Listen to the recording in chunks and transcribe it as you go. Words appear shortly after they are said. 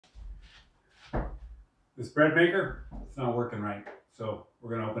This bread maker, it's not working right. So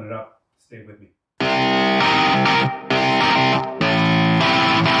we're gonna open it up. Stay with me. The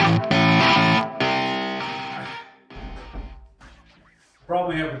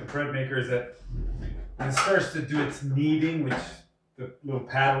problem we have with the bread maker is that when it starts to do its kneading, which the little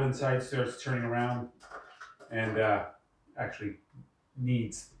paddle inside starts turning around and actually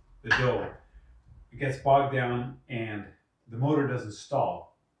kneads the dough, it gets bogged down and the motor doesn't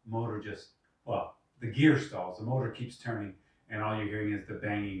stall. The motor just, well, the gear stalls. The motor keeps turning and all you're hearing is the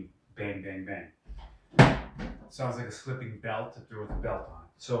banging, bang, bang, bang. Sounds like a slipping belt if there was a belt on it.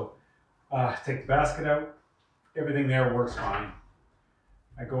 So take the basket out. Everything there works fine.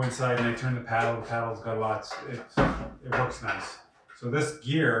 I go inside and I turn the paddle. The paddle's got lots. It works nice. So this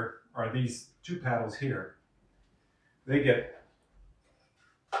gear, or these two paddles here, they get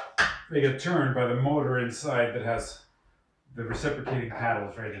turned by the motor inside that has the reciprocating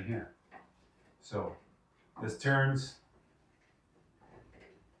paddles right in here. So this turns,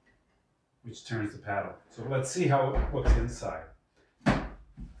 which turns the paddle. So let's see how it looks inside. It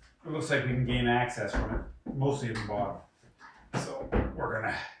looks like we can gain access from it, mostly at the bottom. So we're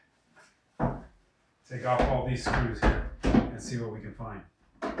gonna take off all these screws here and see what we can find.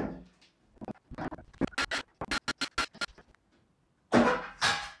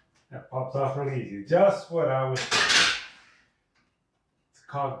 That pops off really easy. Just what I was. It's a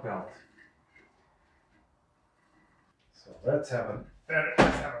cog belt. So let's have a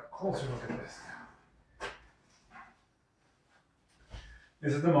closer look at this now.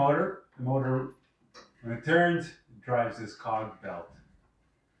 This is the motor. The motor, when it turns, it drives this cog belt.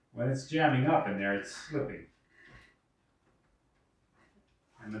 When it's jamming up in there, it's slipping.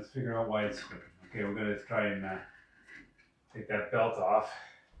 And let's figure out why it's slipping. Okay, we're going to try and take that belt off.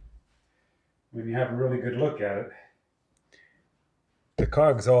 When you have a really good look at it, the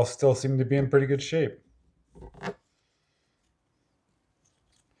cogs all still seem to be in pretty good shape.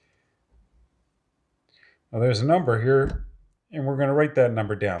 Now there's a number here, and we're going to write that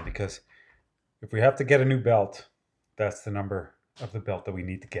number down because if we have to get a new belt, that's the number of the belt that we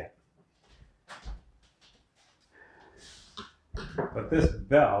need to get. But this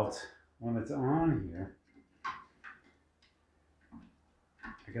belt, when it's on here,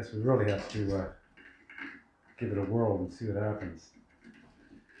 I guess we really have to give it a whirl and see what happens.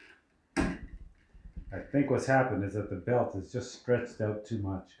 I think what's happened is that the belt is just stretched out too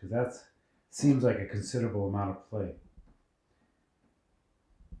much because that seems like a considerable amount of play.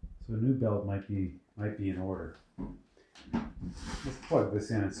 So a new belt might be in order. Let's plug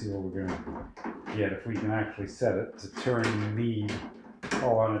this in and see what we're going to get if we can actually set it to turn and knead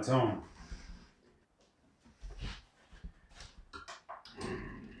all on its own.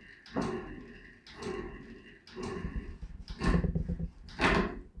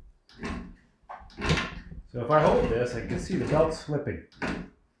 So if I hold this, I can see the belt slipping.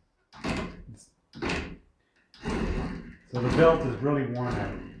 So the belt is really worn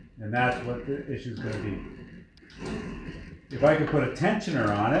out, and that's what the issue is going to be. If I could put a tensioner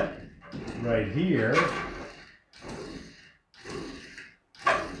on it, right here,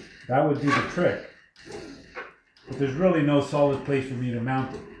 that would do the trick. But there's really no solid place for me to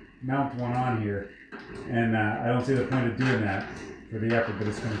mount one on here, and I don't see the point of doing that for the effort that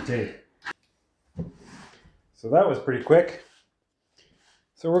it's going to take. So that was pretty quick.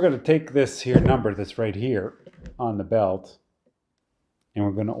 So we're going to take this here number that's right here on the belt, and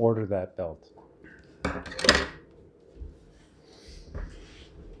we're going to order that belt.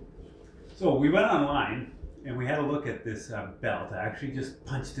 So we went online and we had a look at this belt. I actually just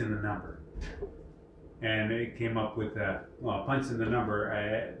punched in the number, and it came up with well, I punched in the number.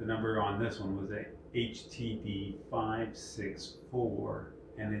 The number on this one was a HTD 564,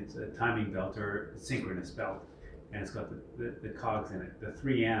 and it's a timing belt or synchronous belt, and it's got the cogs in it. The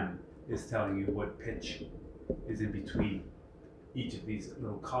 3M is telling you what pitch is in between each of these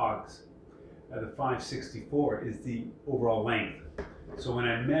little cogs. The 564 is the overall length. So when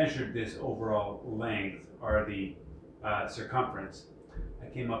I measured this overall length, or the circumference, I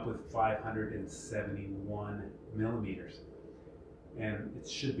came up with 571 millimeters. And it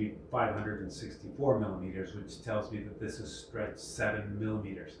should be 564 millimeters, which tells me that this is stretched 7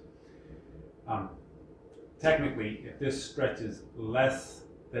 millimeters. Technically, if this stretches less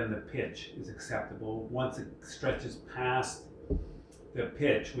than the pitch is acceptable. Once it stretches past the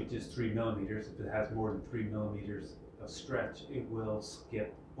pitch, which is 3 millimeters, if it has more than 3 millimeters of stretch, it will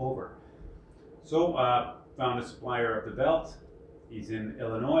skip over. So found a supplier of the belt. He's in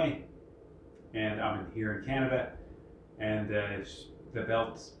Illinois, and I'm here in Canada, and the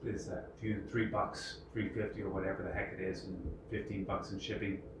belt is $3, $3.50 or whatever the heck it is, and $15 in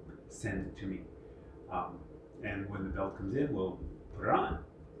shipping. Send it to me. And when the belt comes in, we'll put it on.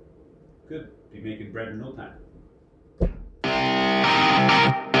 Good. Be making bread in no time.